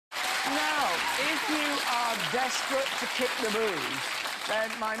If you are desperate to kick the booze,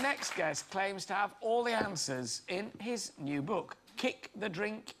 then my next guest claims to have all the answers in his new book, Kick the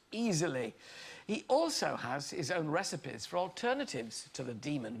Drink Easily. He also has his own recipes for alternatives to the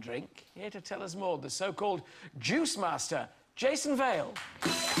demon drink. Here to tell us more, the so-called juice master, Jason Vale.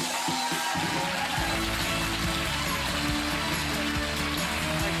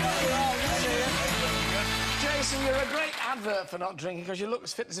 Jason, you're a great advert for not drinking because you look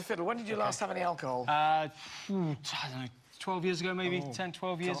as fit as a fiddle. When did you last have any alcohol? I don't know, 12 years ago, maybe? 10,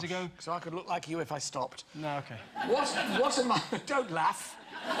 12 years ago. So I could look like you if I stopped. No, OK. What am I... Don't laugh.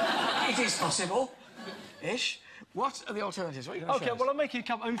 It is possible. Ish. What are the alternatives? What are you going to show us? Well, I'll make you a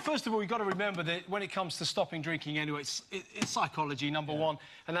couple... I mean, first of all, you've got to remember that when it comes to stopping drinking anyway, it's psychology, number one,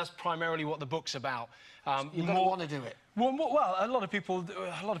 and that's primarily what the book's about. You've got to want to do it. Well, a lot of people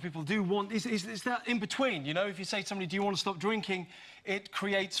do want... Is that in between, you know? If you say to somebody, do you want to stop drinking, it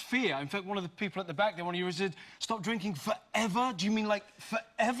creates fear. In fact, one of the people at the back there, one of you said, stop drinking forever? Do you mean, like,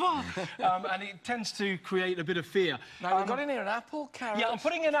 forever? And it tends to create a bit of fear. Now, you've got in here an apple, carrot... Yeah, I'm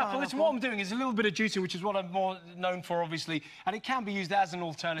putting in an apple. Listen, what I'm doing is a little bit of juicing, which is what I'm more known for, obviously, and it can be used as an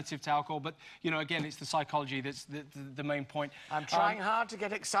alternative to alcohol, but, you know, again, it's the psychology that's the main point. I'm trying hard to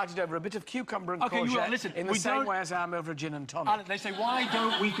get excited over a bit of cucumber and courgette listen, in the same way as I am over a gin and tonic. Alan, they say, why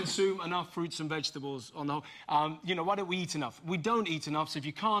don't we consume enough fruits and vegetables on the whole? You know, why don't we eat enough? We don't eat enough, so if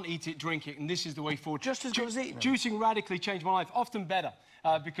you can't eat it, drink it, and this is the way forward. Just as good as eating them. Juicing radically changed my life, often better,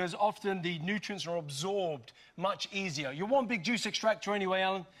 because often the nutrients are absorbed much easier. You're one big juice extractor anyway,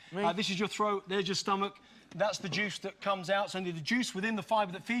 Alan. This is your throat, there's your stomach. That's the juice that comes out. It's only the juice within the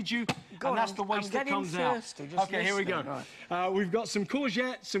fibre that feeds you, and that's the waste that comes out. OK, here we go. Right. We've got some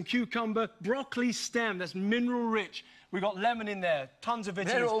courgette, some cucumber, broccoli stem, that's mineral-rich. We've got lemon in there, tons of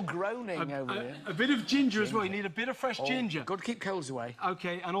vitamins. They're all groaning over here. A bit of ginger as well. You need a bit of fresh ginger. Good to keep colds away.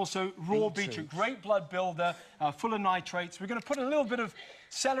 OK, and also raw beetroot. Great blood builder, full of nitrates. We're going to put a little bit of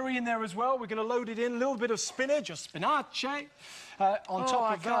celery in there as well. We're going to load it in. A little bit of spinach or spinache. On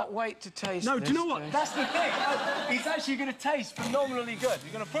top of that. I can't wait to taste this. No, do you know what? That's the thing. It's actually going to taste phenomenally good.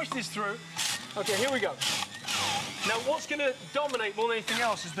 You're going to push this through. OK, here we go. Now, what's going to dominate more than anything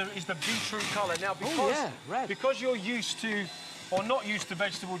else is the beetroot colour. Now, because you're used to, or not used to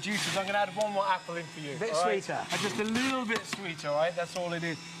vegetable juices, I'm going to add one more apple in for you. A bit sweeter. Just a little bit sweeter, all right? That's all it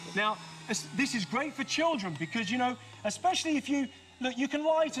is. Now, this is great for children because, you know, especially if you... Look, you can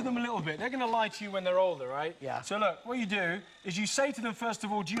lie to them a little bit. They're going to lie to you when they're older, right? Yeah. So, look, what you do is you say to them, first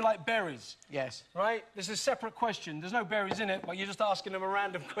of all, do you like berries? Yes. Right? This is a separate question. There's no berries in it, but you're just asking them a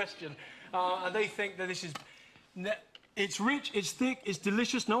random question. And they think that this is... It's rich, it's thick, it's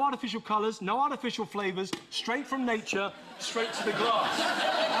delicious, no artificial colours, no artificial flavours, straight from nature, straight to the glass.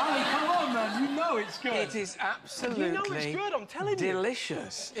 Alan, come on, man, you know it's good. It is absolutely... You know it's good, I'm telling you.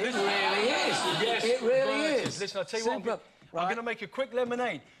 Delicious. It really is. Yes, it really is. Listen, I'll tell you what, I'm going to make a quick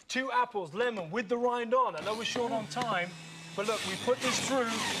lemonade. 2 apples, lemon, with the rind on. I know we're short on time, but look, we put this through.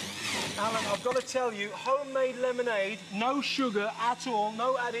 Alan, I've got to tell you, homemade lemonade, no sugar at all,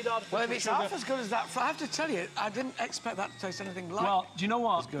 no added artificial sugar. Well, if it's half as good as that, I have to tell you, I didn't expect that to taste anything like... Well, do you know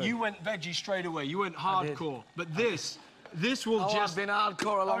what? You went veggie straight away. You went hardcore. But this will just... I've been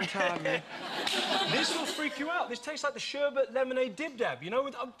hardcore a long time, man. This will freak you out. This tastes like the sherbet lemonade dib-dab, you know?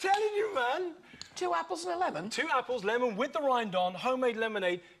 I'm telling you, man. 2 apples and a lemon? 2 apples, lemon with the rind on, homemade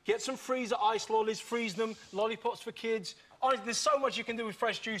lemonade. Get some freezer ice lollies, freeze them, lollipops for kids. Honestly, there's so much you can do with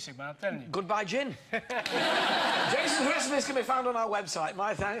fresh juicing, man, I'm telling you. Goodbye, gin. Jason's recipes can be found on our website.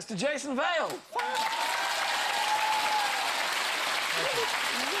 My thanks to Jason Vale.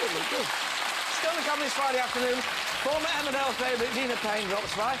 Really good. Still to come this Friday afternoon, former Emmerdale favourite Dina Payne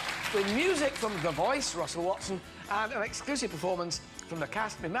drops by with music from The Voice, Russell Watson, and an exclusive performance from the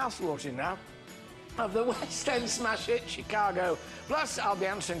cast, my mouth's watering now, of the West End smash hit Chicago. Plus, I'll be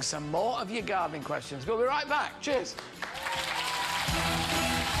answering some more of your gardening questions. We'll be right back. Cheers.